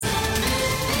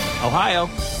Ohio,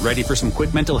 ready for some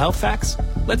quick mental health facts?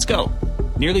 Let's go.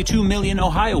 Nearly 2 million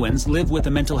Ohioans live with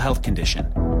a mental health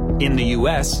condition. In the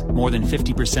U.S., more than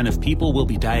 50% of people will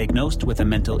be diagnosed with a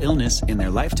mental illness in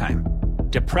their lifetime.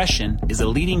 Depression is a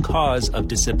leading cause of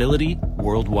disability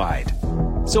worldwide.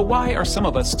 So why are some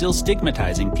of us still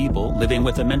stigmatizing people living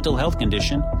with a mental health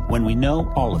condition when we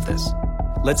know all of this?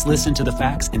 Let's listen to the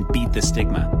facts and beat the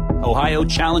stigma. Ohio,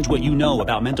 challenge what you know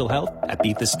about mental health at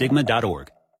beatthestigma.org.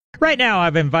 Right now,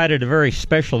 I've invited a very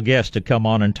special guest to come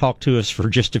on and talk to us for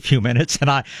just a few minutes. And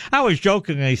I was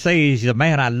jokingly say he's a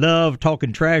man I love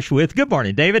talking trash with. Good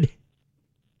morning, David.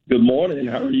 Good morning.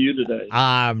 How are you today?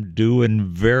 I'm doing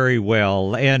very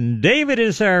well. And David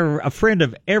is a friend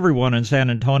of everyone in San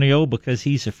Antonio because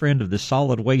he's a friend of the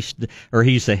solid waste, or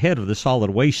he's the head of the solid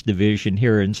waste division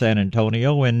here in San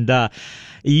Antonio. And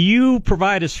you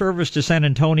provide a service to San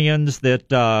Antonians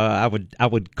that I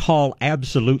would call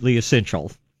absolutely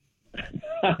essential.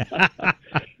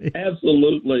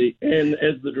 Absolutely. And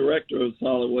as the director of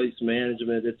solid waste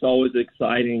management, it's always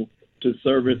exciting to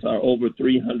service our over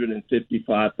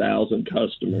 355,000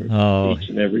 customers each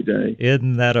and every day.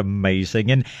 Isn't that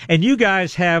amazing? And you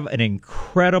guys have an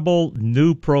incredible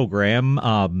new program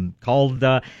called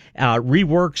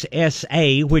Reworks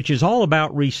SA, which is all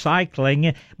about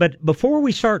recycling. But before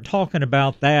we start talking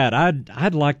about that,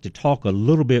 I'd like to talk a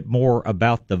little bit more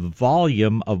about the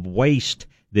volume of waste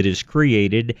that is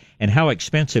created and how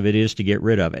expensive it is to get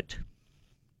rid of it.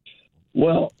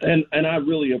 Well, and I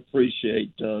really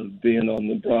appreciate being on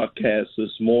the broadcast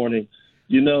this morning.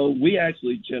 You know, we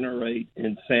actually generate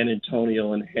in San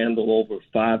Antonio and handle over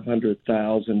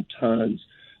 500,000 tons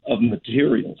of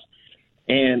materials.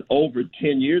 And over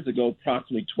 10 years ago,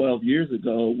 approximately 12 years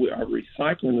ago, our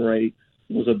recycling rate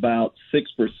was about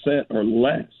 6% or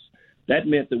less. That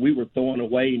meant that we were throwing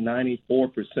away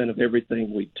 94% of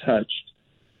everything we touched.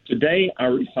 Today,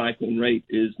 our recycling rate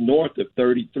is north of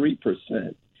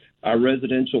 33%. Our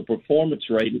residential performance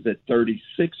rate is at 36%.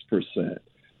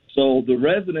 So the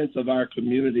residents of our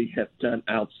community have done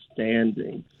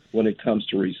outstanding when it comes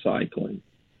to recycling.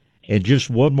 And just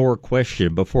one more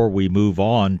question before we move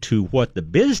on to what the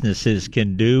businesses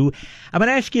can do. I'm going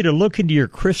to ask you to look into your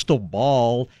crystal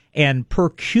ball, and per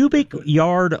cubic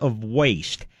yard of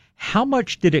waste, how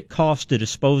much did it cost to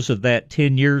dispose of that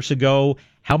 10 years ago?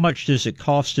 How much does it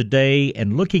cost today?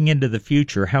 And looking into the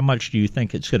future, how much do you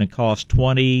think it's going to cost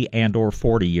 20 and or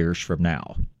 40 years from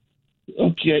now?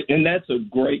 Okay, and that's a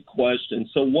great question.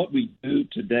 So what we do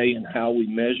today and how we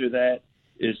measure that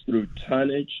is through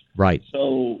tonnage. Right.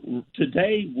 So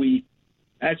today we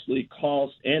actually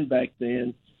cost, and back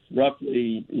then,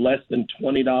 roughly less than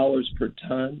 $20 per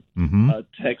ton. Mm-hmm.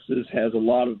 Texas has a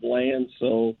lot of land,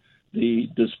 so the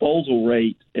disposal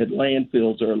rate at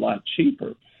landfills are a lot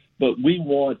cheaper. But we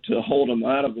want to hold them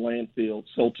out of landfills.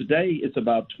 So today it's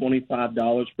about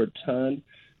 $25 per ton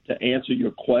to answer your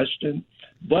question.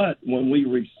 But when we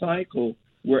recycle,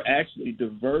 we're actually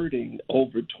diverting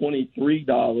over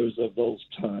 $23 of those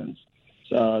tons,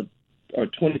 or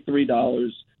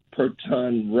 $23 per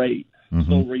ton rate. Mm-hmm.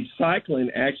 So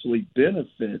recycling actually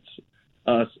benefits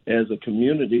us as a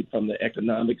community from the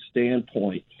economic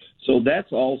standpoint. So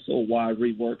that's also why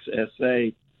Reworks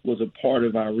SA was a part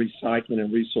of our recycling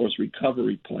and resource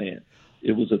recovery plan.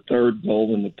 It was a third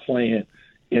goal in the plan,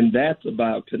 and that's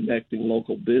about connecting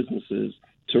local businesses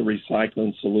to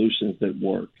recycling solutions that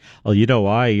work. Well, you know,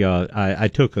 I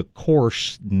took a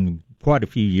course quite a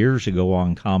few years ago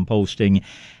on composting,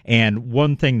 and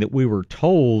one thing that we were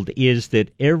told is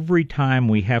that every time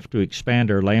we have to expand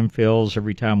our landfills,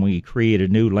 every time we create a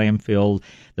new landfill,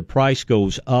 the price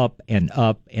goes up and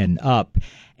up and up.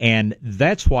 And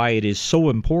that's why it is so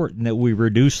important that we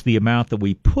reduce the amount that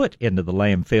we put into the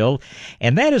landfill.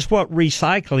 And that is what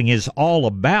recycling is all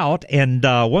about. And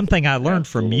one thing I learned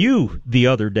from you the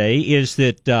other day is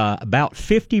that about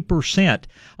 50%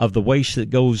 of the waste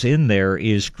that goes in there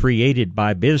is created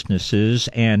by businesses.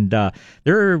 And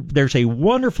there's a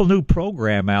wonderful new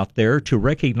program out there to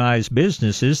recognize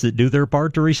businesses that do their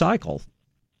part to recycle.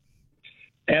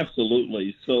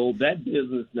 Absolutely. So that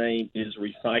business name is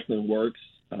Recycling Works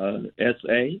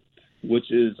SA, which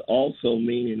is also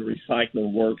meaning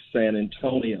Recycling Works San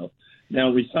Antonio. Now,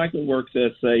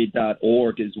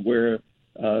 recyclingworkssa.org is where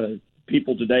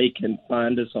people today can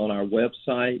find us on our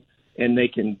website, and they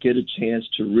can get a chance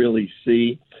to really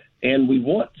see. And we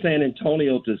want San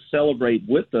Antonio to celebrate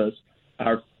with us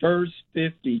our first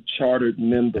 50 chartered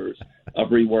members of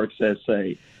Reworks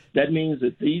SA. That means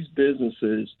that these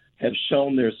businesses have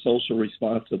shown their social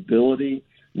responsibility.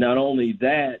 Not only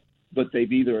that, but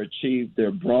they've either achieved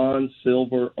their bronze,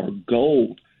 silver, or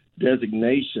gold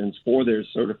designations for their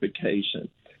certification.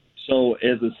 So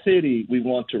as a city, we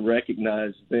want to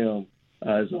recognize them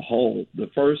as a whole.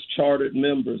 The first chartered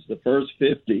members, the first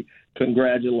 50,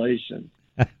 congratulations.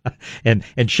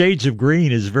 And Shades of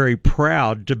Green is very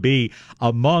proud to be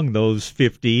among those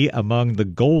 50, among the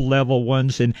gold level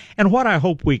ones. And what I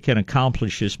hope we can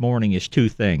accomplish this morning is two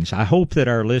things. I hope that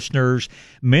our listeners,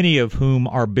 many of whom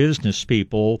are business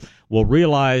people, will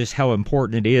realize how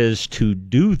important it is to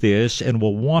do this and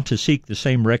will want to seek the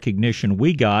same recognition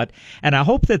we got. And I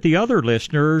hope that the other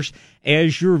listeners,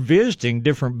 as you're visiting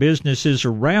different businesses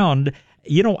around,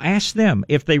 ask them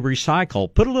if they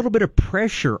recycle. Put a little bit of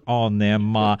pressure on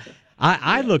them.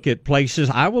 I look at places,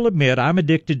 I will admit, I'm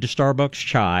addicted to Starbucks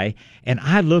chai, and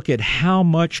I look at how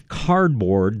much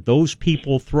cardboard those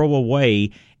people throw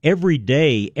away every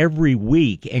day, every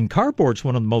week. And cardboard's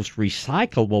one of the most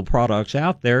recyclable products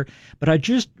out there. But I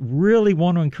just really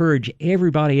want to encourage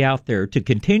everybody out there to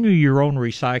continue your own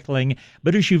recycling.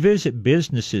 But as you visit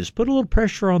businesses, put a little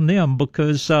pressure on them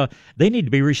because they need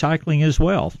to be recycling as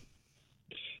well.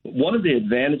 One of the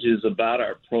advantages about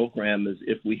our program is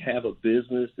if we have a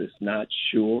business that's not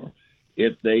sure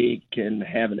if they can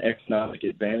have an economic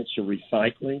advantage to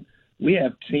recycling, we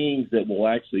have teams that will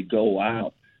actually go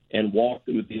out and walk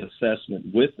through the assessment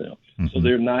with them. Mm-hmm. So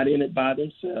they're not in it by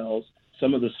themselves.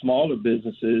 Some of the smaller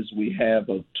businesses, we have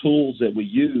tools that we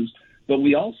use, but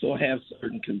we also have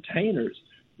certain containers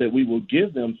that we will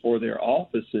give them for their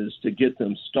offices to get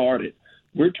them started.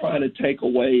 We're trying to take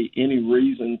away any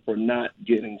reason for not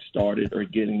getting started or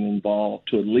getting involved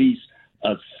to at least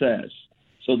assess.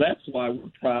 So that's why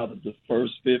we're proud of the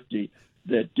first 50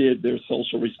 that did their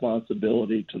social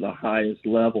responsibility to the highest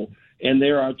level, and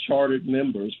they're our chartered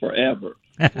members forever.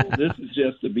 So this is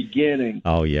just the beginning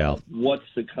of what's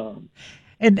to come.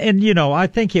 And I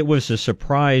think it was a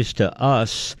surprise to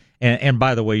us. And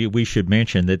by the way, we should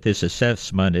mention that this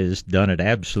assessment is done at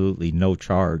absolutely no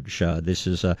charge. This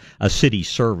is a city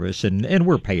service, and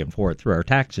we're paying for it through our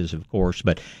taxes, of course,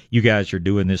 but you guys are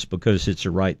doing this because it's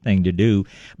the right thing to do.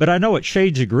 But I know at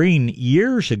Shades of Green,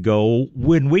 years ago,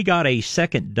 when we got a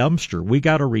second dumpster, we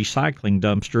got a recycling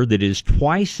dumpster that is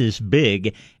twice as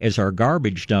big as our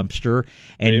garbage dumpster,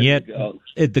 and yet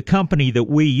the company that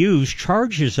we use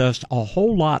charges us a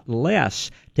whole lot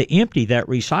less to empty that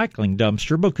recycling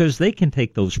dumpster because they can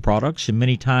take those products and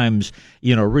many times,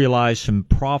 realize some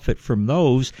profit from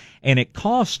those. And it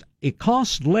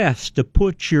costs less to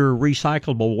put your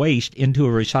recyclable waste into a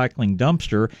recycling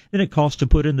dumpster than it costs to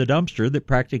put in the dumpster that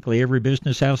practically every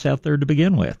business house out there to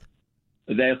begin with.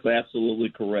 That's absolutely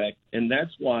correct. And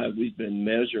that's why we've been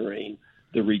measuring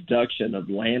the reduction of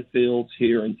landfills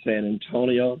here in San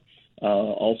Antonio,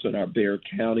 also in our Bexar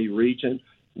County region.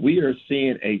 We are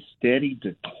seeing a steady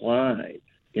decline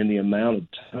in the amount of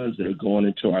tons that are going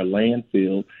into our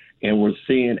landfill, and we're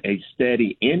seeing a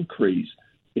steady increase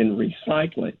in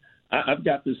recycling. I've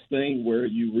got this thing where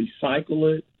you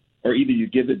recycle it or either you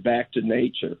give it back to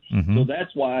nature. Mm-hmm. So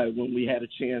that's why when we had a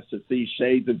chance to see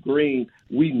Shades of Green,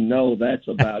 we know that's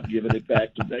about giving it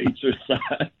back to nature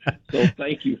side. So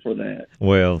thank you for that.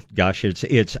 Well, gosh,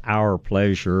 it's our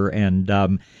pleasure.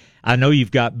 And I know you've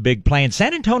got big plans.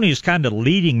 San Antonio is kind of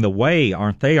leading the way,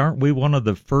 aren't they? Aren't we one of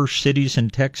the first cities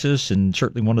in Texas and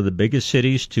certainly one of the biggest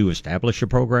cities to establish a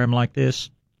program like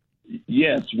this?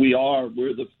 Yes, we are.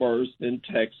 We're the first in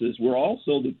Texas. We're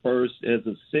also the first as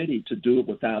a city to do it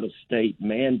without a state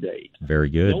mandate. Very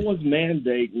good. No one's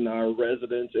mandating our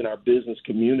residents and our business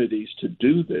communities to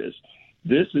do this.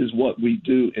 This is what we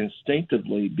do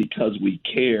instinctively because we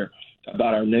care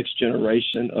about our next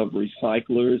generation of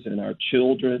recyclers and our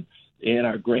children and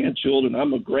our grandchildren.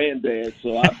 I'm a granddad,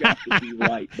 so I've got to be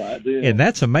right by them. And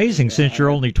that's amazing since you're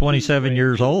only 27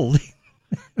 years old.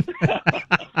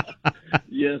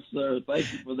 Yes, sir.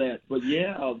 Thank you for that. But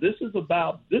yeah, this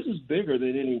is bigger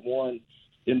than any one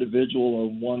individual or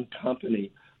one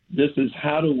company. This is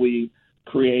how do we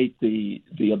create the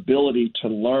ability to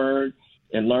learn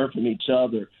and learn from each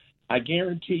other. I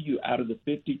guarantee you out of the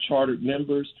 50 chartered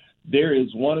members, there is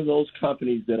one of those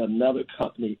companies that another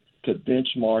company could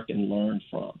benchmark and learn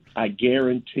from. I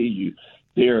guarantee you.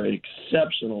 They're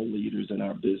exceptional leaders in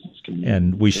our business community.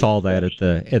 And we saw that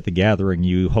at the gathering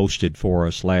you hosted for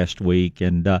us last week.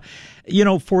 And,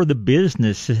 for the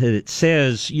business, it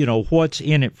says, what's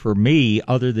in it for me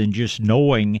other than just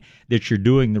knowing that you're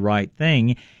doing the right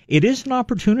thing. It is an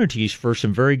opportunity for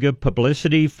some very good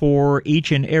publicity for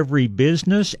each and every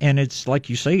business. And it's like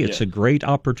you say, it's a great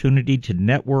opportunity to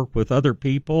network with other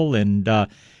people. And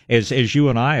as you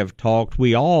and I have talked,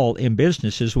 we all in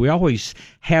businesses, we always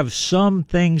have some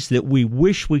things that we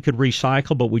wish we could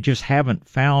recycle, but we just haven't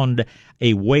found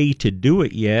a way to do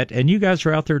it yet. And you guys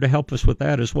are out there to help us with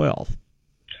that as well.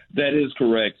 That is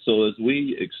correct. So as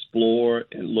we explore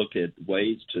and look at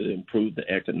ways to improve the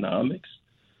economics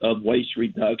of waste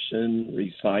reduction,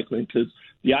 recycling, because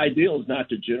the ideal is not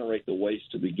to generate the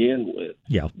waste to begin with.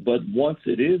 Yeah. But once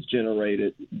it is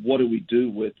generated, what do we do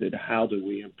with it? How do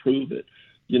we improve it?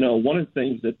 You know, one of the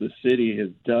things that the city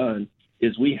has done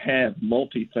is we have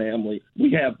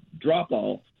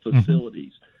drop-off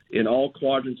facilities in all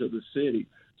quadrants of the city.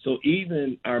 So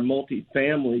even our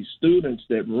multifamily students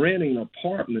that renting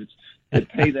apartments that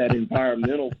pay that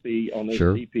environmental fee on their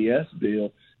CPS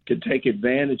bill could take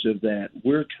advantage of that.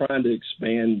 We're trying to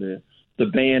expand the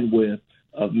bandwidth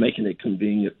of making it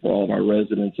convenient for all of our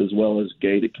residents as well as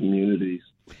gated communities.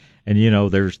 And you know,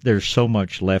 there's so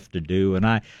much left to do,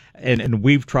 and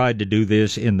we've tried to do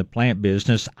this in the plant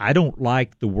business. I don't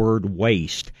like the word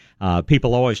waste.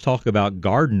 People always talk about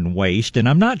garden waste, and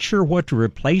I'm not sure what to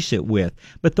replace it with.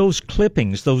 But those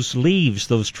clippings, those leaves,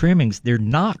 those trimmings, they're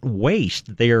not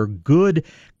waste. They are good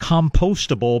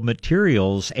compostable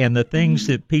materials, and the things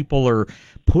that people are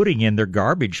putting in their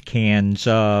garbage cans,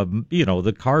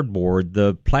 the cardboard,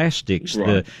 the plastics,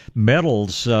 the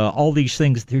metals, all these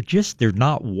things, they're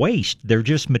not waste. They're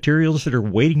just materials that are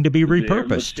waiting to be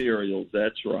repurposed. They're materials,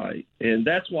 that's right. And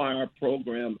that's why our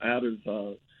program, out of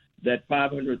that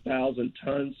 500,000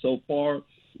 tons so far,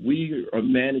 we are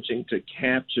managing to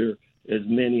capture as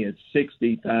many as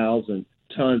 60,000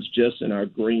 tons just in our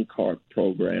Green Cart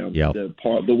program,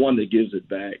 the one that gives it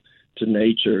back to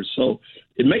nature. So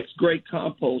it makes great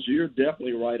compost. You're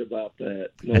definitely right about that,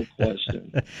 no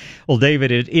question. Well,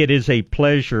 David, it is a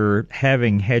pleasure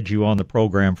having had you on the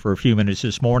program for a few minutes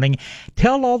this morning.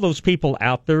 Tell all those people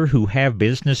out there who have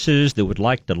businesses that would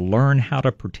like to learn how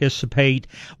to participate.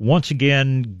 Once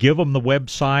again, give them the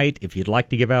website. If you'd like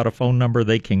to give out a phone number,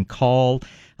 they can call.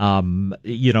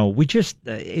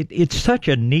 It's such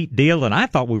a neat deal, and I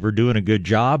thought we were doing a good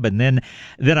job, and then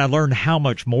I learned how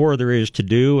much more there is to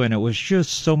do, and it was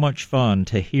just so much fun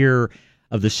to hear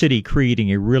of the city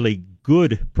creating a really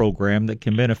good program that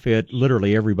can benefit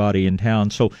literally everybody in town.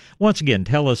 So once again,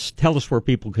 tell us where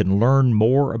people can learn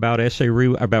more about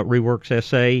about Reworks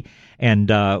SA, and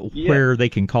where they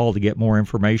can call to get more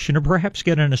information, or perhaps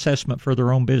get an assessment for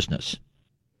their own business.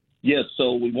 Yes,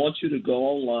 so we want you to go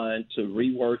online to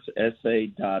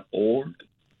reworkssa.org.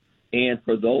 And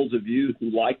for those of you who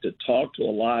like to talk to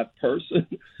a live person,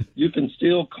 you can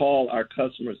still call our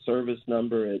customer service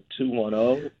number at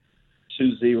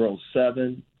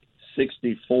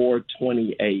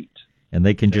 210-207-6428. And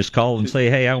they can just call and say,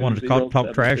 hey, I want to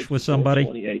talk trash with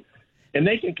somebody. And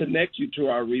they can connect you to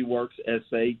our Reworks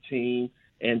SA team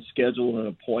and schedule an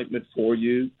appointment for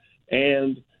you.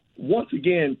 And once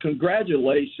again,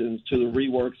 congratulations to the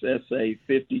Reworks SA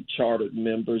 50 chartered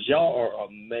members. Y'all are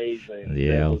amazing.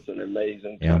 Yeah. That was an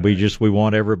amazing time. And we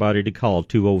want everybody to call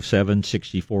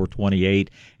 207-6428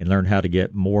 and learn how to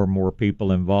get more and more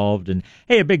people involved. And,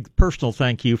 hey, a big personal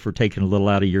thank you for taking a little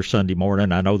out of your Sunday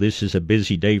morning. I know this is a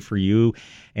busy day for you,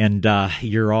 and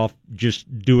you're off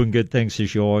just doing good things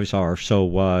as you always are.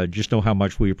 So just know how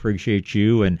much we appreciate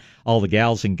you and all the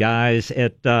gals and guys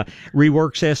at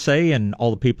Reworks SA and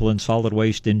all the people in solid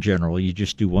waste in general. You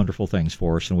just do wonderful things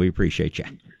for us, and we appreciate you.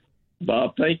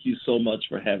 Bob, thank you so much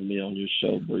for having me on your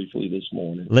show briefly this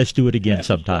morning. Let's do it again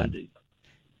sometime. Sunday.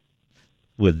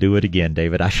 We'll do it again,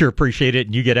 David. I sure appreciate it,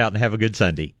 and you get out and have a good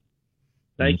Sunday.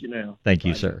 Thank you now. Thank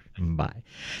you, sir. Bye.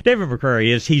 David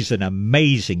McCrary he's an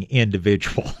amazing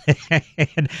individual.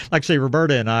 And like I say,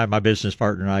 Roberta and I, my business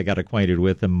partner and I, got acquainted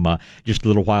with him just a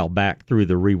little while back through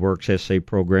the Reworks SA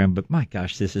program. But my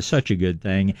gosh, this is such a good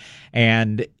thing.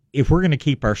 And if we're going to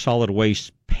keep our solid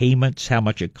waste payments, how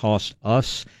much it costs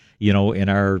us, in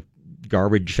our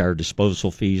garbage, our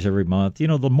disposal fees every month,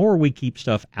 the more we keep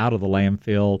stuff out of the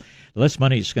landfill, the less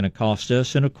money it's going to cost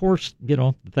us. And of course,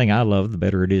 the thing I love, the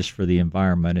better it is for the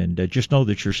environment. And just know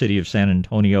that your City of San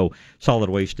Antonio Solid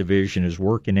Waste Division is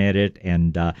working at it.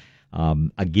 And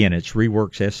again, it's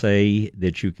Reworks SA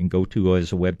that you can go to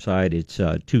as a website. It's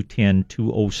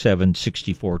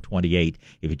 210-207-6428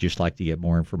 if you'd just like to get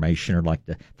more information or like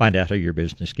to find out how your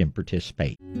business can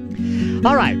participate.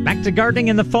 All right, back to gardening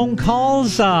and the phone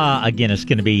calls. Again, it's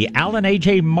going to be Alan,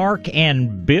 AJ, Mark,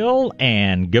 and Bill.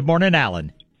 And good morning,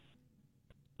 Alan.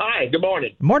 Hi, good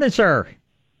morning. Morning, sir.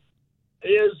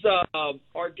 Is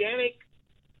organic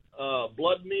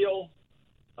blood meal,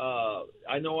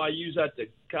 I know I use that to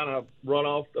kind of run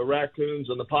off the raccoons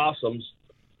and the possums,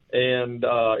 and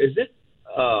is it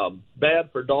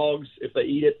bad for dogs if they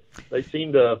eat it? They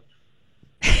seem to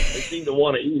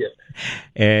want to eat it.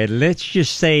 And let's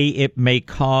just say it may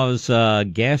cause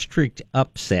gastric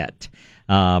upset.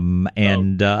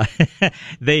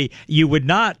 You would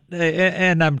not,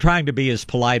 and I'm trying to be as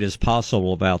polite as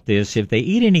possible about this, if they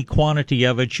eat any quantity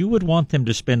of it, you would want them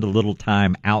to spend a little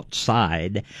time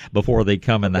outside before they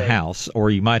come in the house, or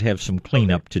you might have some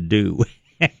cleanup to do.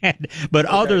 But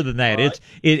other than that,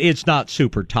 it's not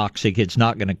super toxic. It's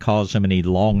not going to cause them any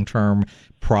long-term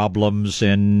problems.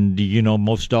 And,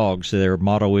 most dogs, their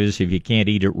motto is, if you can't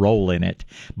eat it, roll in it.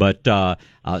 But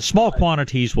small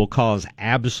quantities will cause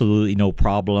absolutely no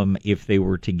problem. If they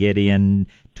were to get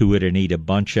into it and eat a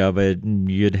bunch of it,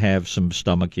 you'd have some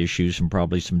stomach issues and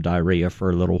probably some diarrhea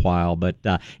for a little while. But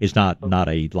it's not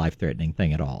a life-threatening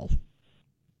thing at all.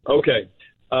 Okay.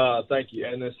 Thank you.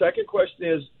 And the second question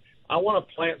is, I want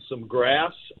to plant some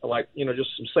grass, like,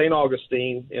 just some St.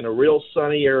 Augustine in a real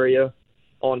sunny area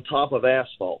on top of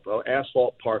asphalt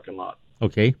parking lot.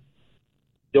 Okay.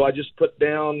 Do I just put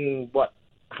down,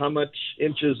 how much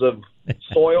inches of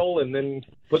soil and then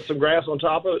put some grass on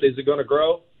top of it? Is it going to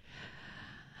grow?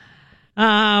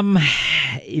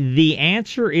 The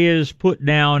answer is put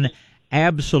down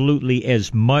absolutely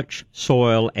as much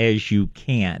soil as you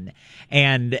can.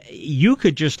 And you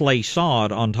could just lay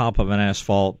sod on top of an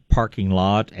asphalt parking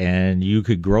lot and you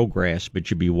could grow grass, but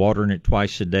you'd be watering it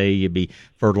twice a day. You'd be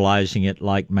fertilizing it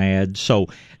like mad. So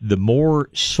the more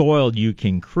soil you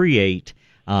can create,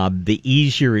 the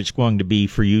easier it's going to be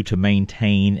for you to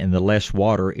maintain and the less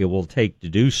water it will take to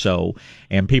do so.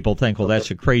 And people think, well, that's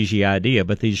a crazy idea,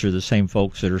 but these are the same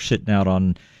folks that are sitting out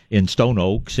in Stone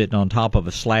Oak, sitting on top of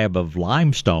a slab of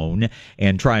limestone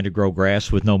and trying to grow grass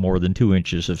with no more than 2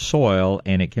 inches of soil,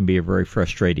 and it can be a very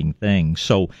frustrating thing.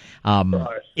 So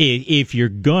if you're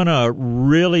going to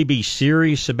really be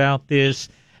serious about this,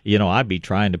 I'd be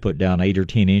trying to put down 8 or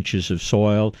 10 inches of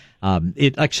soil.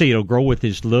 Like I say, it'll grow with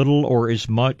as little or as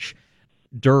much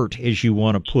dirt as you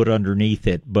want to put underneath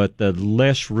it, but the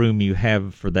less room you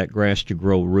have for that grass to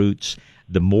grow roots,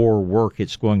 the more work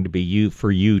it's going to be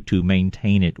for you to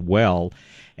maintain it well.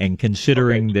 And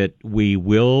considering that we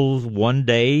will one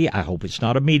day, I hope it's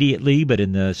not immediately, but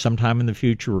sometime in the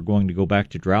future, we're going to go back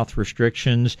to drought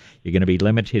restrictions. You're going to be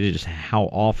limited as to how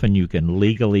often you can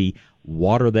legally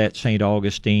water that St.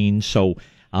 Augustine. So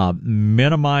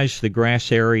minimize the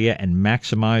grass area and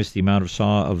maximize the amount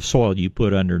of soil you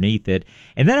put underneath it.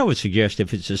 And then I would suggest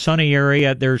if it's a sunny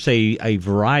area, there's a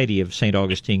variety of St.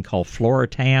 Augustine called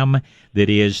Floratam that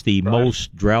is the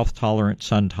most drought-tolerant,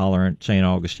 sun-tolerant St.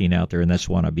 Augustine out there, and that's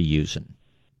one I'll be using.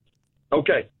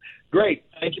 Okay. Great.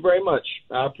 Thank you very much.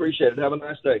 I appreciate it. Have a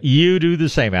nice day. You do the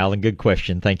same, Alan. Good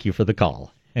question. Thank you for the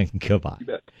call. Goodbye. You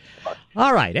bet. Bye.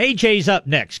 All right. AJ's up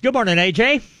next. Good morning,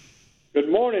 AJ. Good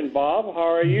morning, Bob.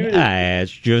 How are you?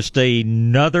 It's just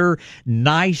another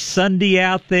nice Sunday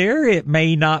out there. It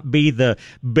may not be the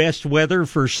best weather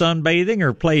for sunbathing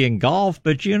or playing golf,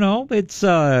 but it's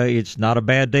not a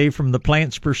bad day from the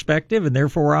plant's perspective, and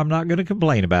therefore I'm not going to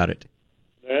complain about it.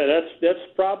 That's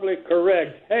probably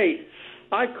correct. Hey,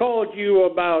 I called you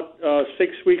about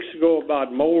 6 weeks ago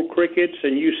about mole crickets,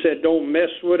 and you said don't mess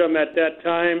with them at that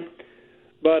time.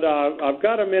 But I've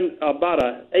got them in about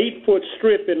an 8-foot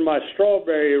strip in my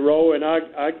strawberry row, and I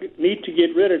need to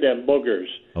get rid of them boogers.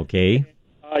 Okay.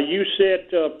 You said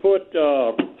put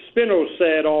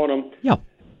spinosad on them. Yeah.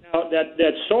 Now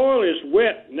that soil is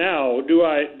wet now. Do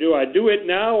I do it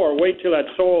now or wait till that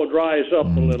soil dries up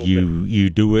a little bit? You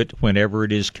do it whenever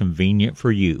it is convenient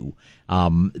for you.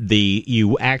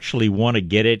 You actually want to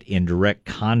get it in direct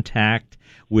contact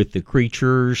with the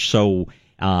creatures, so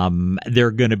they're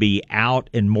going to be out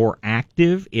and more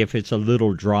active if it's a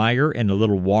little drier and a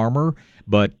little warmer,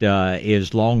 but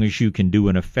as long as you can do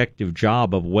an effective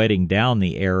job of wetting down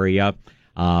the area,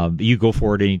 you go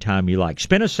for it anytime you like.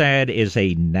 Spinosad is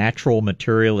a natural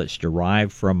material. It's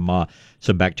derived from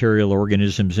some bacterial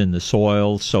organisms in the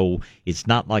soil, so it's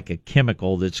not like a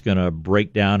chemical that's going to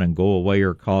break down and go away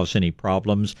or cause any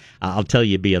problems. I'll tell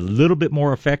you, it'd be a little bit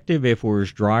more effective if it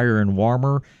was drier and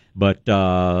warmer. But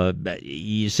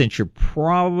since you're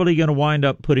probably going to wind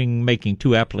up making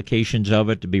 2 applications of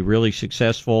it to be really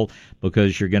successful,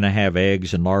 because you're going to have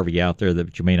eggs and larvae out there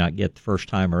that you may not get the first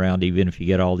time around, even if you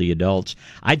get all the adults,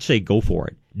 I'd say go for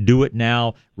it. Do it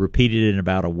now, repeat it in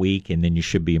about a week, and then you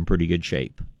should be in pretty good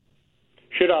shape.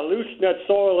 Should I loosen that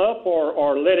soil up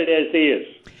or let it as is?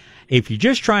 If you're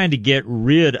just trying to get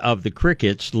rid of the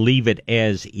crickets, leave it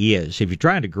as is. If you're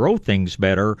trying to grow things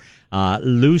better,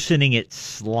 loosening it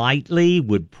slightly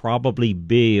would probably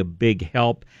be a big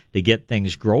help to get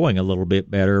things growing a little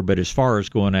bit better. But as far as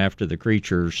going after the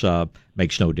creatures,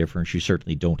 makes no difference. You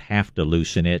certainly don't have to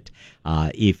loosen it.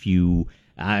 If you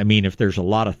I mean, if there's a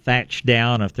lot of thatch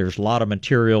down, if there's a lot of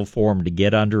material for them to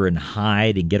get under and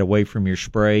hide and get away from your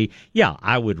spray, yeah,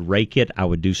 I would rake it. I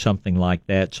would do something like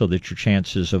that so that your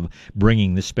chances of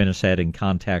bringing the spinosad in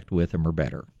contact with them are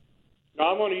better.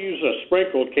 Now, I'm going to use a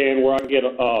sprinkle can where I can get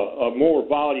a more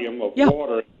volume of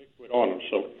water and liquid on them.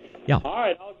 So, all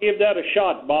right, I'll give that a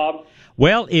shot, Bob.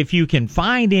 Well, if you can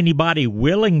find anybody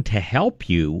willing to help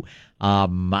you,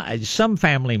 some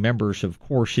family members, of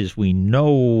course, as we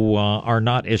know, are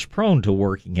not as prone to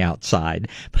working outside.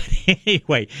 But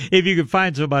anyway, if you can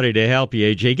find somebody to help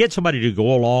you, AJ, get somebody to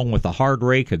go along with a hard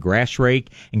rake, a grass rake,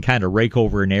 and kind of rake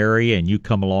over an area, and you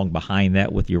come along behind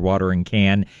that with your watering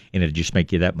can, and it'll just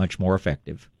make you that much more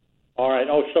effective. All right.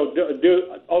 Oh, so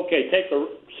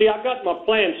see, I got my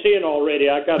plan C in already.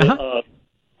 I got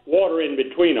water in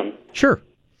between them. Sure.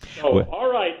 So,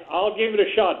 all right, I'll give it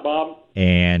a shot, Bob.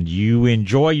 And you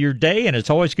enjoy your day, and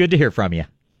it's always good to hear from you.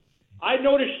 I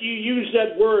noticed you used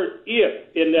that word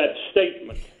 "if" in that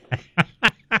statement.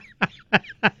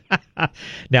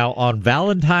 Now, on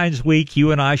Valentine's week,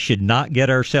 you and I should not get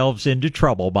ourselves into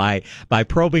trouble by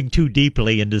probing too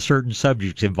deeply into certain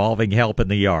subjects involving help in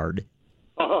the yard.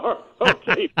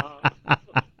 Okay, Bob.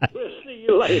 We'll see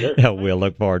you later. We'll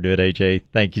look forward to it, AJ.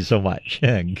 Thank you so much.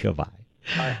 Goodbye.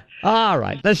 Bye. All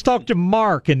right, let's talk to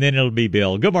Mark, and then it'll be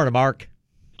Bill. Good morning, Mark.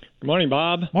 Good morning,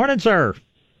 Bob. Morning, sir.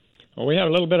 Well, we had a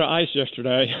little bit of ice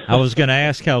yesterday. I was going to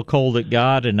ask how cold it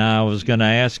got, and I was going to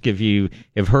ask if you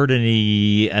have heard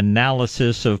any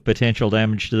analysis of potential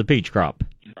damage to the peach crop.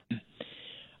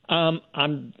 I'm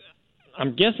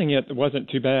guessing it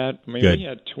wasn't too bad. I mean, Good. We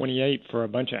had 28 for a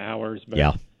bunch of hours,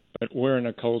 but we're in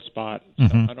a cold spot.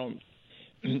 Mm-hmm.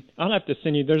 So I'll have to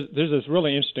send you. There's this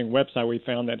really interesting website we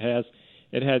found that has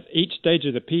each stage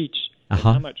of the peach and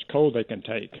how much cold they can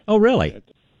take. Oh, really?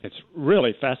 It's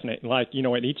really fascinating. Like,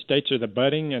 at each stage of the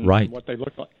budding and what they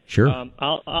look like. Sure.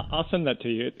 I'll send that to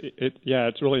you.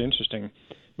 It's really interesting.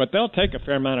 But they'll take a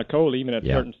fair amount of cold even at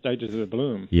certain stages of the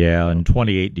bloom. Yeah, and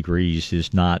 28 degrees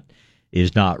is not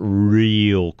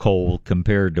real cold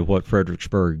compared to what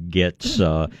Fredericksburg gets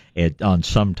on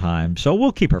some time. So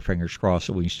we'll keep our fingers crossed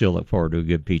that we can still look forward to a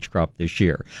good peach crop this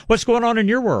year. What's going on in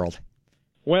your world?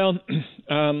 Well,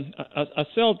 I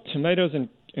sell tomatoes and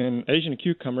Asian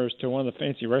cucumbers to one of the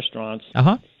fancy restaurants.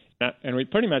 And we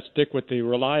pretty much stick with the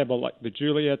reliable, like the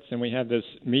Juliets, and we have this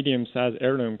medium-sized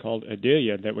heirloom called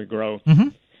Adelia that we grow.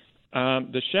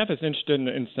 Mm-hmm. The chef is interested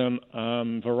in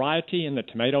some variety in the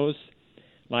tomatoes,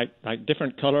 like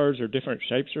different colors or different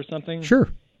shapes or something. Sure.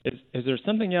 Is there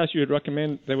something else you would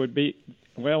recommend that would be?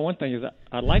 Well, one thing is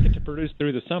I'd like it to produce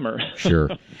through the summer. Sure.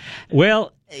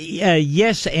 Well,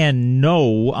 yes and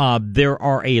no. There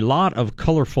are a lot of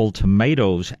colorful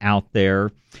tomatoes out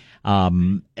there.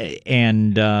 And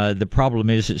the problem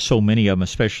is that so many of them,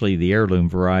 especially the heirloom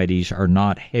varieties, are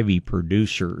not heavy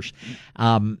producers.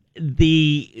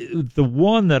 The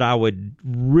one that I would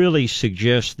really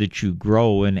suggest that you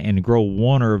grow and grow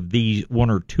one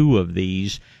or two of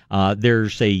these.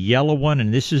 There's a yellow one,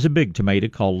 and this is a big tomato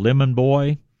called Lemon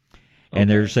Boy. And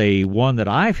there's a one that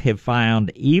I have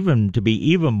found even to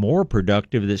be even more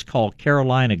productive that's called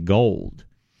Carolina Gold.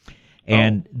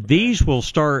 And these will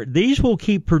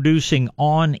keep producing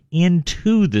on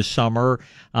into the summer.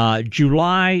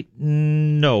 July,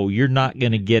 no, you're not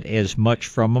going to get as much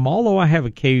from them. Although I have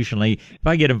occasionally, if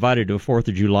I get invited to a 4th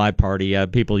of July party,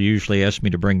 people usually ask me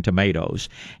to bring tomatoes.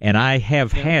 And I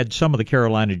have had some of the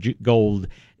Carolina Gold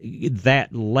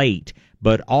that late.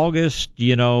 But August,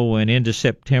 and into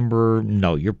September,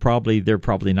 no, they're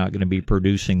probably not going to be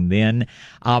producing then.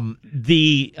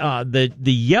 The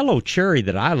yellow cherry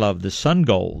that I love, the Sun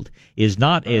Gold, is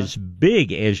not as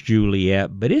big as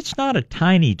Juliet, but it's not a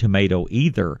tiny tomato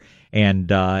either. And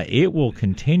it will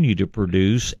continue to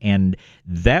produce, and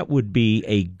that would be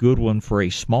a good one for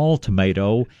a small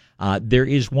tomato. There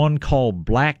is one called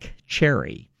Black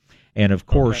Cherry. And of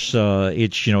course,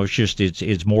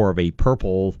 it's more of a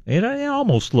purple. It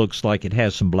almost looks like it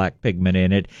has some black pigment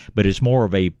in it, but it's more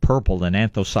of a purple than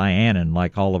anthocyanin,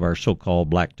 like all of our so-called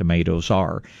black tomatoes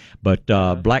are. But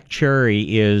Black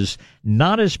Cherry is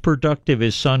not as productive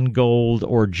as Sun Gold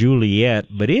or Juliet,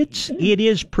 but it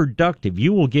is productive.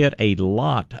 You will get a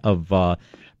lot of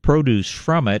produce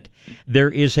from it. There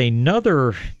is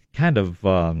another kind of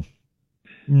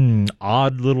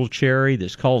odd little cherry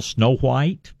that's called Snow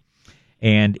White.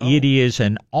 and it is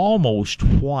an almost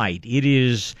white. It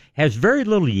has very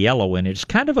little yellow in it. It's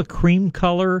kind of a cream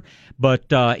color, but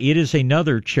it is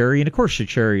another cherry. And, of course, the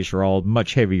cherries are all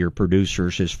much heavier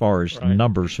producers as far as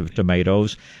numbers of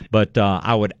tomatoes. But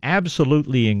I would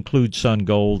absolutely include Sun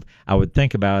Gold. I would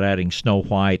think about adding Snow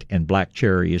White and Black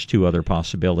Cherry as two other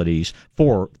possibilities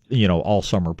for, all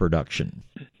summer production.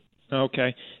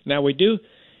 Okay. Now, we do,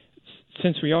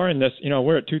 since we are in this,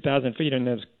 we're at 2,000 feet in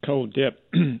this cold dip.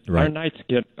 Our nights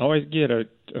always get a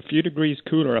few degrees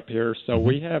cooler up here, so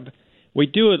we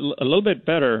do it a little bit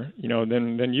better,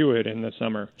 than you would in the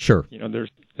summer. Sure. There's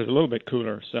a little bit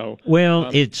cooler. So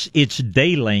it's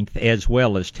day length as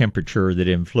well as temperature that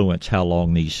influence how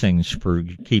long these things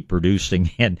keep producing,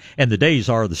 and the days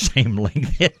are the same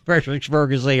length in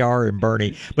Fredericksburg as they are in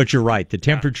Boerne. But you're right, the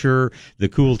temperature, the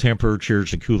cool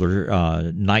temperatures, the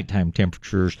cooler nighttime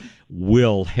temperatures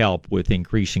will help with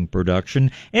increasing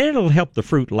production, and it'll help the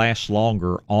fruit last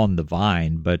longer on the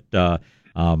vine. But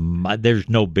there's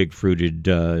no big fruited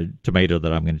tomato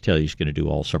that I'm going to tell you is going to do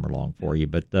all summer long for you.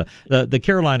 But the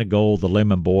Carolina Gold, the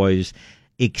Lemon Boys,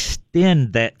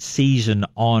 extend that season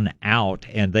on out,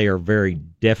 and they are very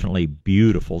definitely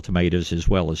beautiful tomatoes as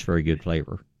well as very good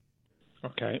flavor.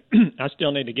 Okay. I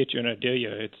still need to get you an Adelia.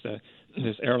 It's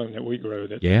this heirloom that we grow.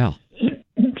 Yeah.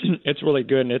 It's really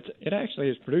good, and it actually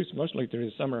is produced mostly through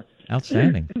the summer.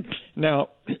 Outstanding. Now,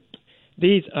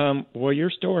 these, will your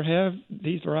store have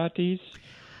these varieties?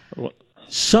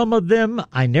 Some of them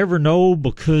I never know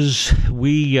because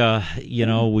we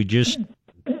just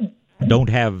don't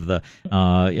have the,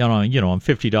 on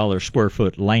 $50 square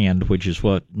foot land, which is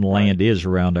what land is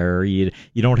around our area.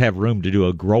 You don't have room to do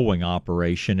a growing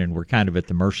operation, and we're kind of at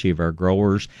the mercy of our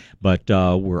growers. But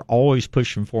we're always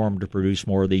pushing for them to produce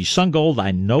more of these. Sun Gold,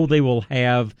 I know they will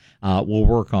have. We'll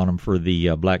work on them for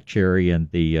the Black Cherry and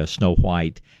the Snow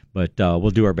White. But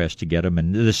we'll do our best to get them.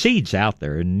 And the seed's out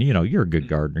there, and, you're a good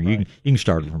gardener. You can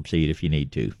start them from seed if you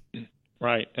need to.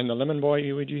 Right. And the Lemon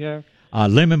Boy, would you have?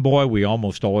 Lemon Boy, we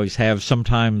almost always have.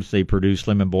 Sometimes they produce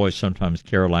Lemon Boy, sometimes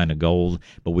Carolina Gold,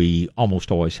 but we almost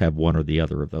always have one or the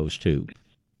other of those two.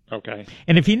 Okay.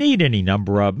 And if you need any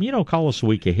number of them, call us a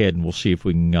week ahead, and we'll see if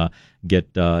we can get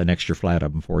an extra flat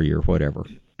of them for you or whatever.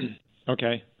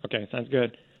 Okay. Sounds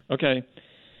good. Okay.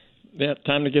 Yeah,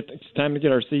 time to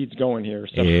get our seeds going here.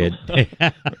 So.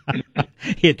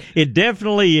 It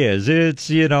definitely is. It's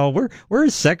we're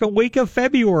second week of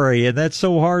February, and that's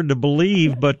so hard to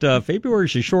believe. But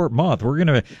February's a short month. We're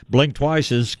gonna blink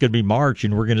twice. It's gonna be March,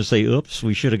 and we're gonna say, "Oops,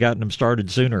 we should have gotten them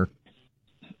started sooner."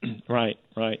 Right.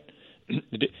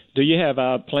 Do you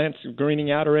have plants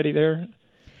greening out already there?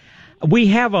 We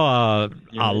have a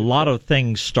lot of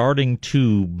things starting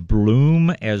to bloom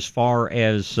as far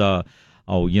as.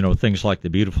 Things like the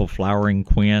beautiful flowering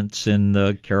quince and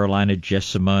the Carolina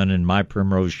jessamine and my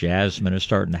primrose jasmine is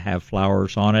starting to have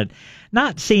flowers on it.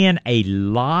 Not seeing a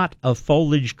lot of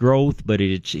foliage growth, but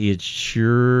it's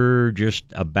sure just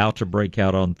about to break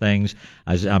out on things.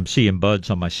 I'm seeing buds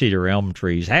on my cedar elm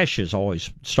trees. Ashes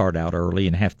always start out early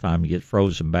and half the time you get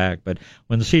frozen back. But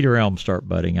when the cedar elms start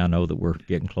budding, I know that we're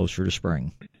getting closer to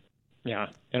spring. Yeah,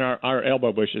 and our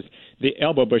elbow bushes, the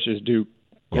elbow bushes do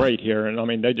great here,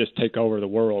 and they just take over the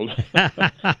world.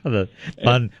 The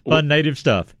fun native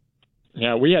stuff.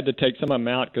 Yeah, we had to take some of them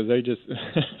out because they just.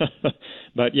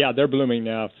 But yeah, they're blooming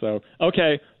now. So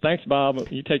okay, thanks, Bob.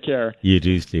 You take care. You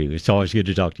do too. It's always good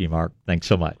to talk to you, Mark. Thanks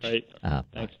so much. Great.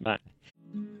 Thanks. Bye.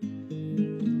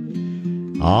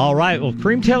 All right. Well,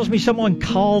 Cream tells me someone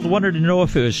wanted to know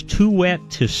if it was too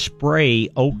wet to spray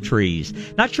oak trees.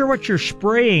 Not sure what you're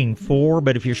spraying for,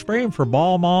 but if you're spraying for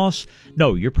ball moss,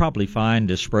 no, you're probably fine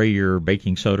to spray your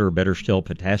baking soda or better still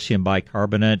potassium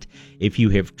bicarbonate. If you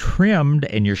have trimmed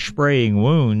and you're spraying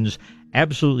wounds,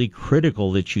 absolutely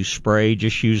critical that you spray.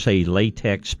 Just use a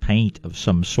latex paint of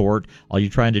some sort. All you're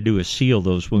trying to do is seal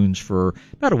those wounds for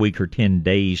about a week or 10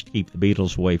 days to keep the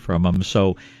beetles away from them.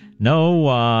 So, no,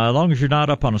 as long as you're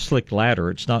not up on a slick ladder,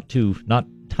 it's not too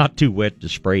wet to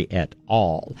spray at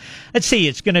all. Let's see,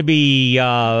 it's going to be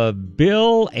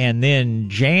Bill and then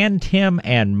Jan, Tim,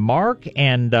 and Mark.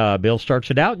 And Bill starts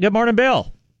it out. Good morning,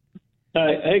 Bill.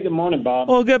 Hey, good morning, Bob.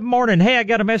 Well, good morning. Hey, I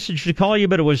got a message to call you,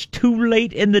 but it was too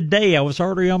late in the day. I was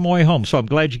already on my way home, so I'm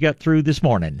glad you got through this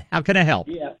morning. How can I help?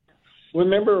 Yeah.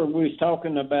 Remember we was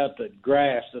talking about the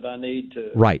grass that I need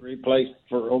to replace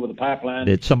for over the pipeline?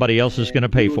 That somebody else is going to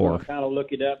pay for. I kind of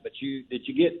look it up, but did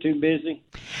you get too busy?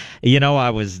 I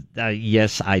was,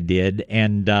 yes, I did.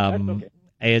 And That's okay.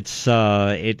 it's,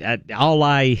 all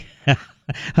I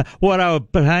What I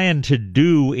plan to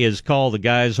do is call the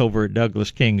guys over at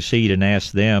Douglas King Seed and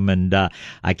ask them, and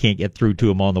I can't get through to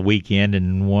them on the weekend.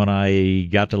 And when I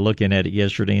got to looking at it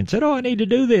yesterday and said, I need to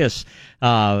do this,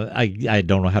 I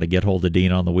don't know how to get hold of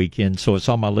Dean on the weekend, so it's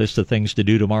on my list of things to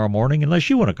do tomorrow morning, unless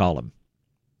you want to call him.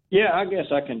 Yeah, I guess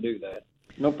I can do that.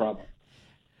 No problem.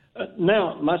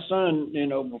 Now, my son,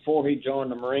 before he joined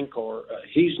the Marine Corps,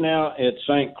 he's now at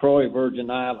St. Croix, Virgin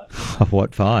Islands.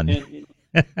 What fun.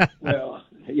 Well,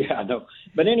 yeah, I know.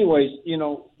 But anyways,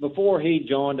 before he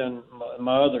joined, and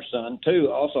my other son,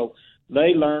 too, also,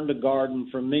 they learned to garden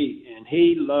from me, and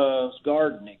he loves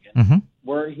gardening. And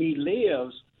where he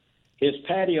lives, his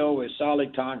patio is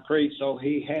solid concrete, so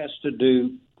he has to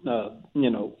do,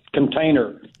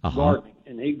 container gardening.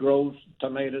 And he grows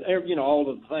tomatoes, all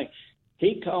of the things.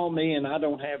 He called me, and I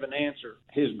don't have an answer.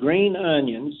 His green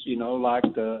onions, like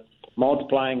the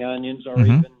multiplying onions or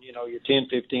even, your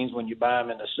 10-15s when you buy them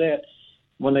in a set,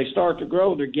 when they start to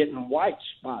grow, they're getting white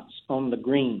spots on the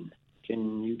green.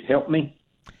 Can you help me?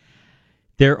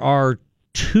 There are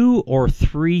 2 or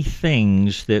 3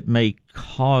 things that may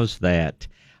cause that.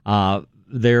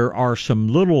 There are some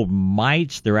little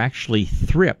mites. They're actually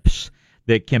thrips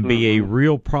that can be a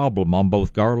real problem on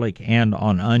both garlic and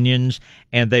on onions,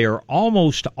 and they are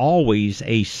almost always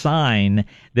a sign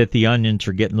that the onions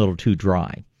are getting a little too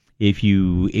dry. If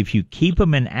you keep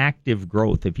them in active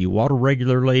growth, if you water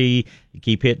regularly, you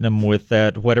keep hitting them with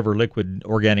that whatever liquid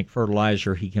organic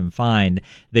fertilizer he can find,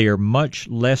 they are much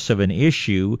less of an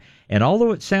issue. And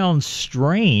although it sounds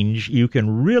strange, you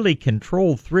can really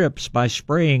control thrips by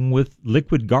spraying with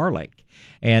liquid garlic.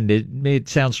 And it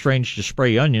sounds strange to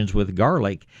spray onions with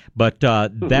garlic, but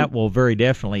that will very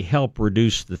definitely help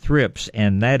reduce the thrips,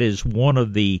 and that is one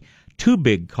of the 2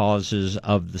 big causes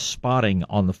of the spotting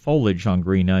on the foliage on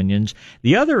green onions.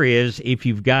 The other is if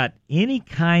you've got any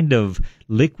kind of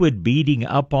liquid beating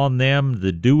up on them,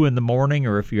 the dew in the morning,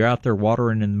 or if you're out there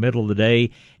watering in the middle of the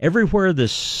day, everywhere the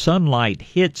sunlight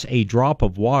hits a drop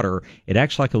of water, it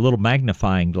acts like a little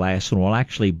magnifying glass and will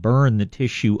actually burn the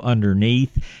tissue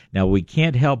underneath. Now, we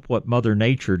can't help what Mother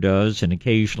Nature does, and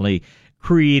occasionally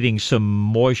creating some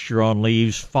moisture on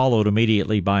leaves followed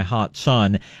immediately by hot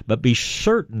sun, but be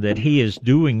certain that he is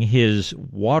doing his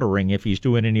watering, if he's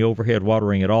doing any overhead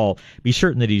watering at all, be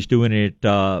certain that he's doing it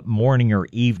morning or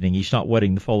evening. He's not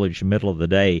wetting the foliage in the middle of the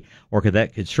day, or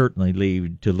that could certainly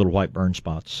lead to little white burn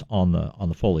spots on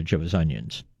the foliage of his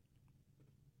onions.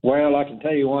 Well, I can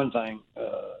tell you one thing.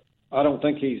 I don't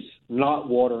think he's not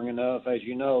watering enough. As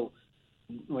you know,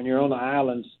 when you're on the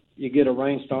islands, you get a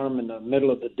rainstorm in the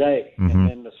middle of the day, and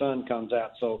then the sun comes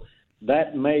out. So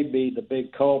that may be the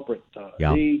big culprit.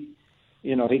 He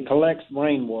collects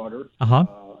rainwater,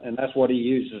 and that's what he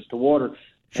uses to water.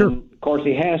 Sure. And, of course,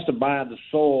 he has to buy the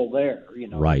soil there,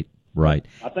 Right.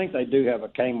 I think they do have a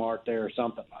Kmart there or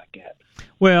something like that.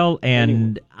 Well, and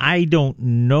anyway. I don't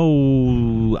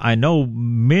know. I know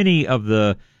many of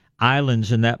the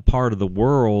islands in that part of the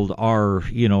world are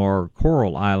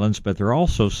coral islands, but there are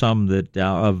also some that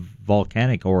of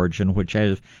volcanic origin, which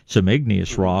have some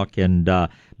igneous rock. And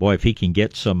boy, if he can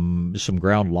get some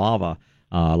ground lava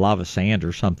sand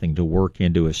or something to work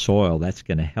into his soil, that's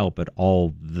going to help it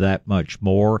all that much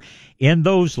more. In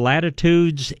those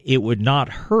latitudes, it would not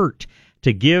hurt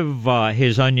to give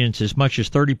his onions as much as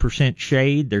 30%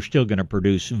 shade. They're still going to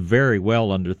produce very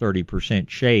well under 30%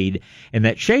 shade. And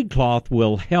that shade cloth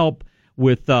will help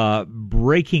with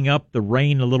breaking up the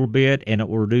rain a little bit, and it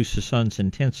will reduce the sun's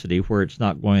intensity where it's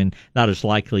not as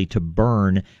likely to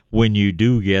burn when you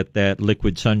do get that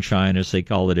liquid sunshine, as they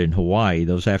call it in Hawaii,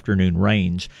 those afternoon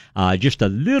rains. Just a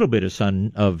little bit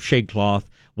of shade cloth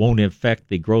won't affect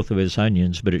the growth of his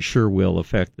onions, but it sure will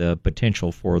affect the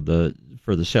potential for the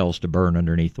cells to burn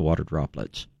underneath the water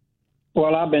droplets.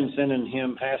 Well, I've been sending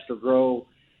him Hastur Grow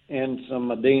and some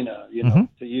Medina,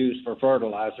 to use for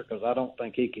fertilizer, because I don't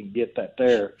think he can get that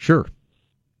there. Sure.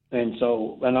 And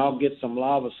I'll get some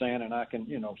lava sand, and I can,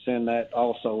 send that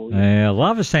also.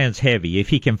 Lava sand's heavy. If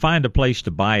he can find a place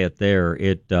to buy it there,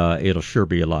 it'll sure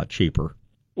be a lot cheaper.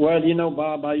 Well,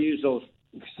 Bob, I use those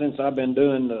since I've been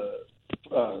doing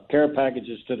the care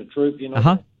packages to the troop.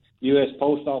 U.S.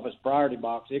 Post Office priority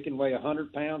box. It can weigh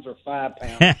 100 pounds or 5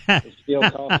 pounds. It still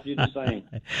costs you the same.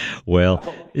 Well,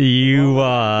 as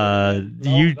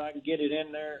I can get it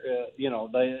in there,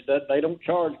 they don't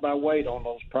charge by weight on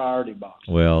those priority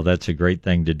boxes. Well, that's a great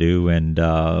thing to do, and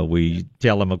we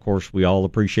tell him, of course, we all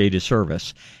appreciate his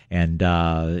service. And,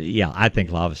 I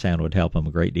think lava sand would help him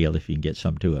a great deal if you can get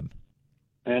some to him.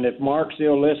 And if Mark's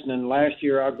still listening, last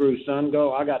year I grew Sun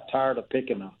Go. I got tired of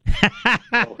picking them.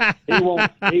 So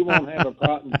he won't have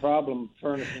a problem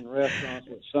furnishing restaurants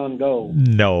with Sun Gold.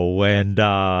 No, and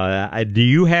do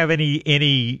you have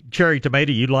any cherry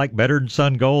tomato you like better than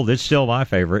Sun Gold? It's still my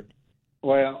favorite.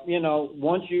 Well,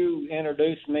 once you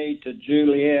introduced me to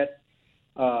Juliet,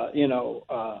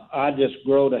 I just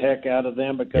grow the heck out of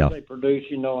them because they produce,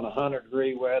 in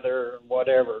 100-degree weather or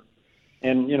whatever.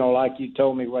 And, like you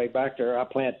told me way back there, I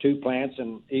plant 2 plants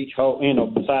in each hole,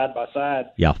 side by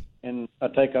side. Yeah. And I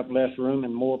take up less room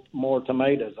and more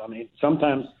tomatoes. I mean,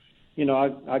 sometimes,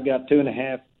 I got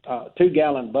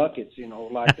 2-gallon buckets,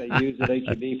 like they use at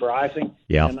H-E-B for icing.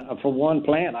 Yeah. And for one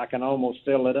plant, I can almost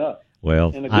fill it up.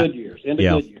 Well, in the good years.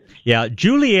 Yeah,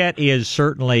 Juliet is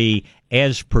certainly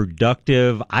as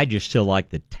productive. I just still like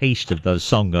the taste of those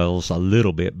Sun Golds a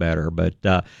little bit better, but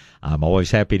I'm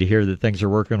always happy to hear that things are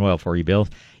working well for you, Bill.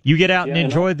 You get out and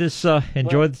enjoy this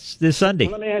this Sunday.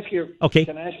 Well, let me ask you. Okay.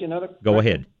 Can I ask you another question? Go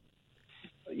ahead.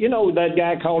 That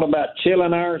guy called about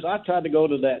chilling hours. I tried to go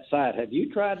to that site. Have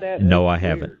you tried that? No, I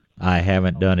haven't. I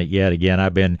haven't done it yet. Again,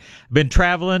 I've been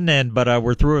traveling, but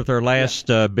we're through with our last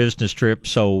business trip,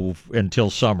 so until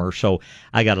summer. So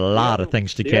I got a lot of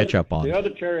things to catch up on. The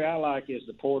other cherry I like is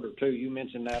the porter too. You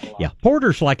mentioned that a lot. Yeah,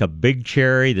 porter's like a big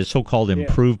cherry, the so-called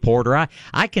improved porter.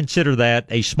 I consider that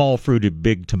a small fruited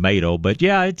big tomato, but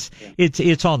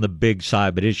it's on the big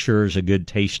side, but it sure is a good,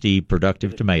 tasty,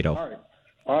 productive tomato.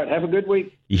 All right. Have a good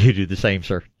week. You do the same,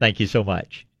 sir. Thank you so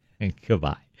much.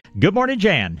 Goodbye. Good morning,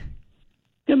 Jan.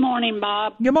 Good morning,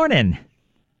 Bob. Good morning.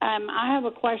 I have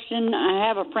a question. I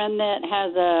have a friend that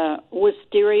has a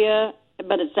wisteria,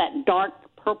 but it's that dark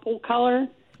purple color.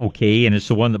 Okay, and it's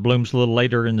the one that blooms a little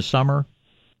later in the summer?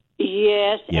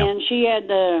 Yes, and she had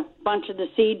a bunch of the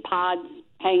seed pods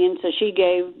hanging, so she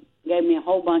gave me a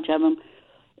whole bunch of them.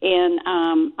 And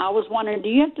I was wondering, do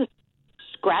you have to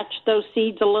scratch those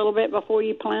seeds a little bit before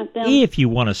you plant them? If you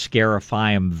want to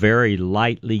scarify them very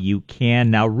lightly, you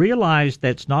can. Now, realize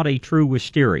that's not a true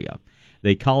wisteria.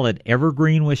 They call it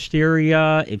evergreen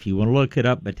wisteria. If you want to look it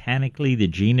up botanically, the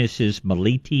genus is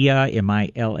Milletia,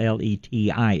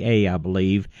 Milletia, I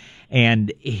believe.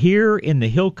 And here in the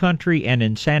Hill Country and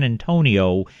in San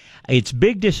Antonio, its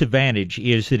big disadvantage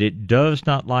is that it does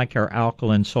not like our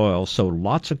alkaline soil. So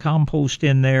lots of compost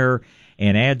in there.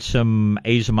 And add some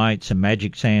azomite, some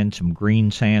magic sand, some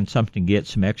green sand, something to get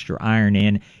some extra iron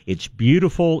in. It's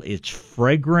beautiful. It's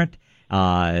fragrant.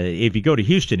 If you go to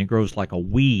Houston, it grows like a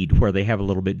weed where they have a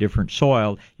little bit different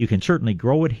soil. You can certainly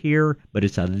grow it here, but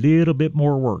it's a little bit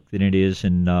more work than it is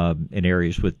in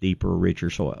areas with deeper, richer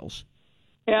soils.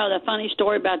 Yeah, the funny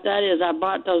story about that is I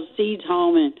brought those seeds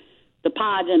home and the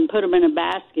pods and put them in a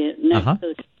basket next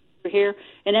to the here,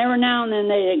 and every now and then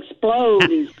they explode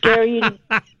and scare you.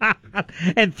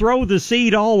 And throw the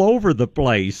seed all over the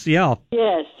place, Yes.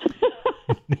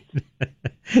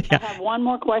 I have one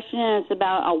more question, and it's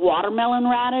about a watermelon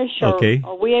radish.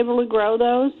 Are we able to grow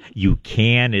those? You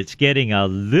can. It's getting a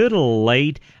little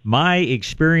late. My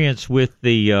experience with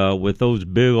with those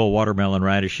big old watermelon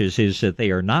radishes is that they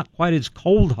are not quite as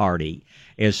cold hardy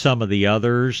as some of the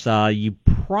others. You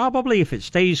probably, if it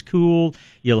stays cool,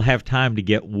 you'll have time to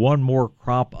get one more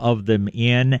crop of them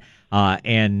in.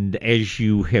 And as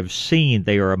you have seen,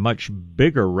 they are a much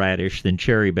bigger radish than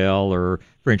Cherry Belle or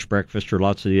French Breakfast or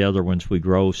lots of the other ones we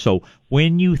grow. So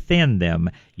when you thin them,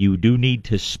 you do need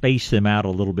to space them out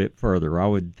a little bit further. I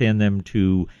would thin them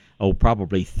to,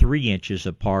 probably 3 inches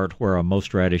apart, where on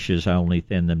most radishes I only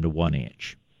thin them to 1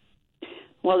 inch.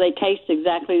 Will they taste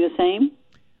exactly the same?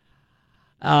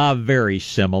 Very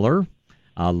similar.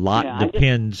 A lot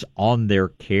depends on their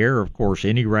care. Of course,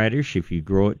 any radish, if you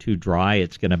grow it too dry,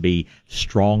 it's going to be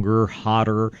stronger,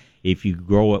 hotter. If you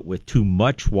grow it with too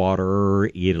much water,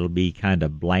 it'll be kind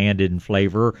of bland in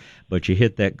flavor. But you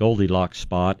hit that Goldilocks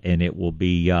spot, and it'll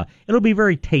be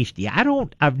very tasty.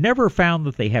 I've never found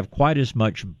that they have quite as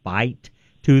much bite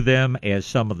to them as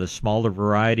some of the smaller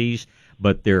varieties,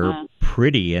 but they're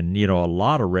pretty. And a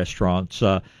lot of restaurants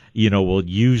will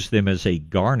use them as a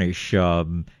garnish,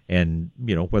 and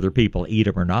whether people eat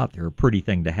them or not, they're a pretty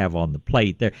thing to have on the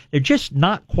plate. They're just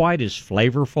not quite as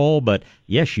flavorful, but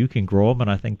yes, you can grow them, and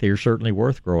I think they're certainly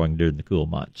worth growing during the cool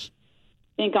months.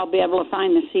 Think I'll be able to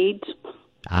find the seeds?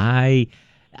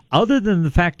 Other than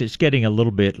the fact it's getting a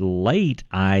little bit late,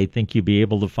 I think you'll be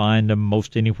able to find them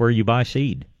most anywhere you buy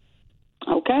seed.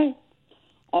 Okay.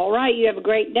 All right. You have a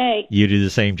great day. You do the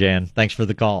same, Jan. Thanks for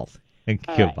the call.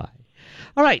 Goodbye.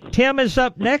 All right, Tim is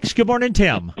up next. Good morning,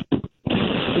 Tim.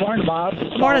 Good morning, Bob.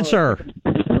 Good morning, sir.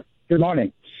 Good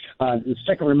morning. Just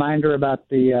a reminder about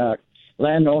the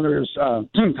landowners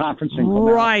conference in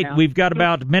Comal Right. County. We've got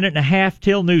about a minute and a half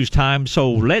till news time,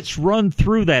 so let's run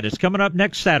through that. It's coming up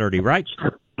next Saturday, right?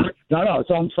 No,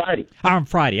 it's on Friday. On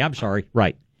Friday, I'm sorry.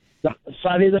 Right.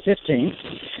 Friday the 15th.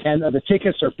 And the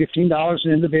tickets are $15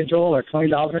 an individual or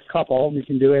 $20 a couple. You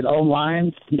can do it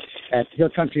online at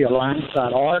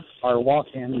hillcountryalliance.org. Our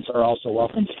walk-ins are also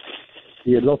welcome.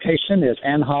 The location is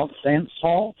Anhalt Dance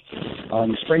Hall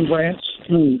on Spring Branch.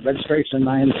 Registration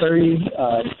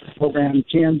 9:30. Program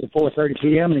 10 to 4:30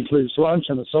 p.m. It includes lunch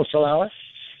and a social hour.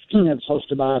 It's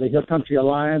hosted by the Hill Country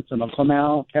Alliance and the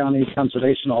Comal County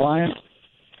Conservation Alliance.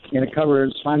 And it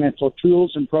covers financial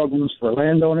tools and programs for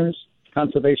landowners,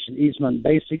 conservation easement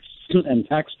basics, and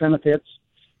tax benefits,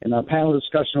 and a panel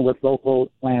discussion with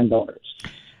local landowners.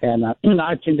 And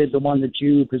I attended the one that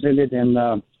you presented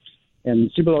in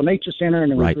Cibolo Nature Center,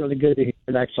 and it was really good to hear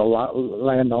an actual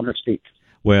landowner speak.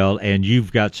 Well, and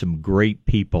you've got some great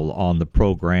people on the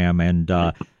program, and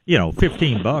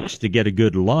 $15 to get a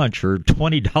good lunch, or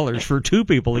 $20 for two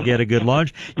people to get a good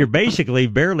lunch. You're basically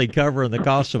barely covering the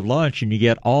cost of lunch, and you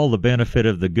get all the benefit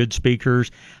of the good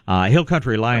speakers. Hill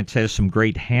Country Alliance has some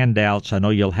great handouts. I know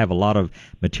you'll have a lot of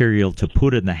material to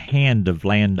put in the hand of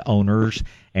landowners,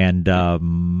 and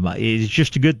it's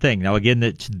just a good thing. Now, again,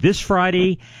 it's this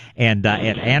Friday, and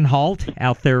at Anhalt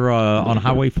out there on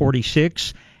Highway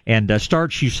 46. And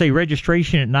starts, you say,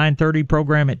 registration at 9:30,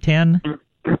 program at 10?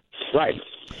 Right.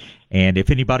 And if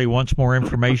anybody wants more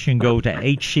information, go to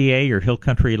HCA or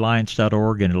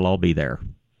hillcountryalliance.org, and it'll all be there.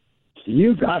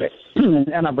 You got it.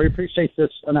 And I really appreciate this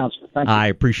announcement. Thank you. I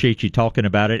appreciate you talking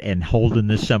about it and holding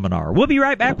this seminar. We'll be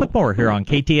right back with more here on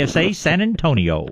KTSA San Antonio.